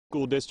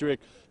School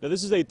District. Now,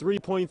 this is a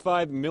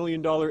 $3.5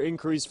 million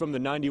increase from the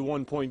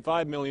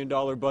 $91.5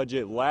 million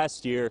budget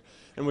last year.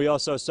 And we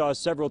also saw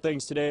several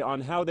things today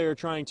on how they are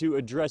trying to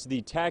address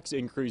the tax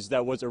increase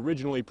that was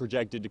originally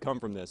projected to come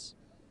from this.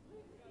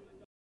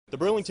 The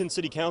Burlington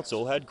City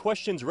Council had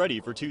questions ready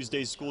for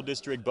Tuesday's school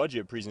district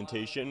budget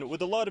presentation,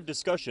 with a lot of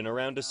discussion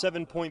around a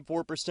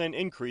 7.4%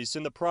 increase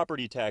in the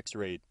property tax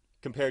rate,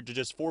 compared to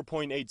just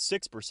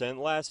 4.86%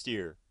 last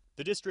year.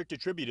 The district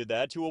attributed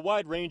that to a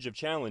wide range of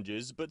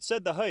challenges, but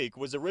said the hike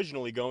was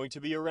originally going to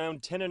be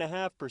around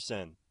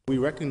 10.5%. We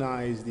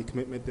recognize the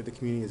commitment that the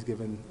community has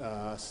given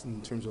us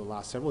in terms of the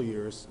last several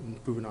years,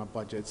 improving our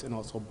budgets and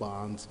also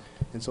bonds.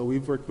 And so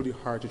we've worked really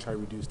hard to try to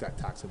reduce that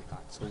tax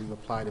impact. So we've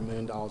applied $1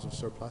 million of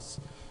surplus.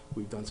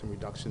 We've done some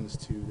reductions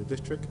to the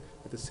district,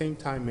 at the same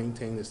time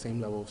maintain the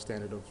same level of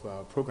standard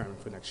of programming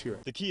for next year.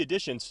 The key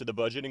additions to the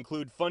budget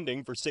include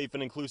funding for safe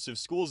and inclusive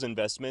schools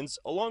investments,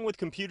 along with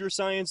computer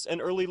science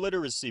and early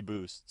literacy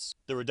boosts.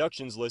 The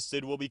reductions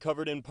listed will be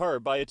covered in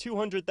part by a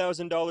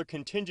 $200,000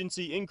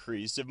 contingency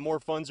increase if more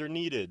funds are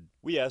needed.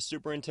 We asked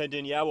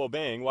Superintendent Yao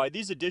Bang why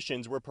these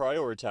additions were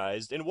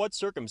prioritized and what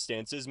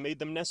circumstances made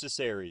them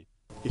necessary.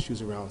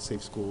 Issues around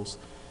safe schools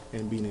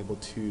and being able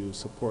to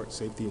support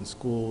safety in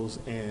schools,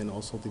 and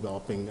also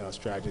developing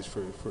strategies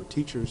for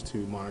teachers to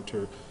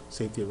monitor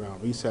safety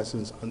around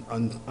recesses,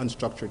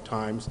 unstructured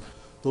times.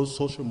 Those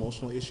social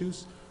emotional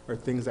issues are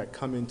things that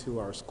come into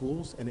our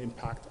schools and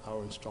impact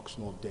our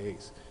instructional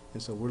days.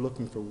 And so we're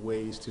looking for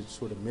ways to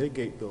sort of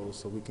mitigate those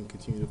so we can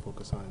continue to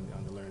focus on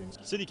the learning.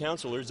 City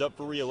councilors up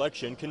for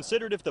re-election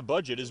considered if the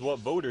budget is what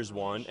voters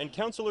want, and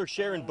Councilor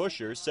Sharon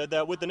Busher said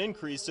that with an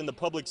increase in the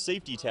public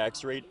safety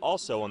tax rate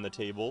also on the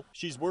table,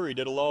 she's worried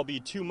it'll all be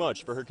too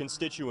much for her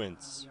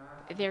constituents.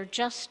 They're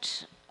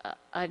just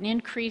an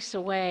increase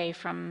away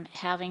from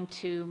having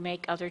to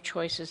make other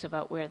choices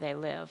about where they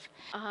live.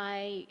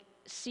 I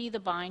see the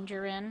bind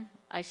you're in.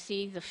 I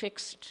see the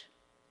fixed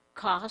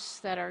costs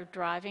that are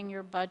driving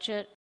your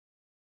budget.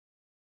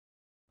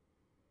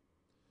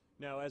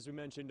 Now, as we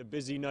mentioned, a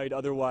busy night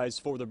otherwise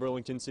for the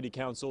Burlington City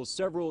Council.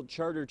 Several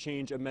charter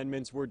change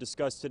amendments were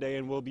discussed today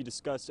and will be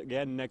discussed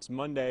again next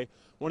Monday.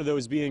 One of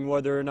those being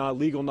whether or not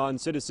legal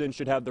non-citizens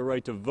should have the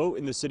right to vote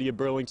in the city of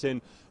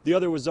Burlington. The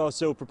other was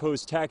also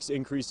proposed tax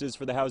increases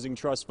for the Housing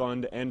Trust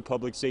Fund and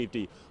public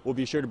safety. We'll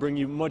be sure to bring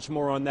you much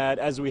more on that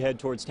as we head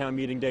towards town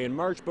meeting day in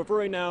March. But for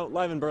right now,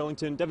 live in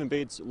Burlington, Devin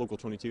Bates, Local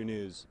 22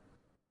 News.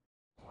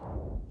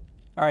 All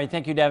right,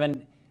 thank you,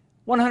 Devin.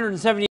 170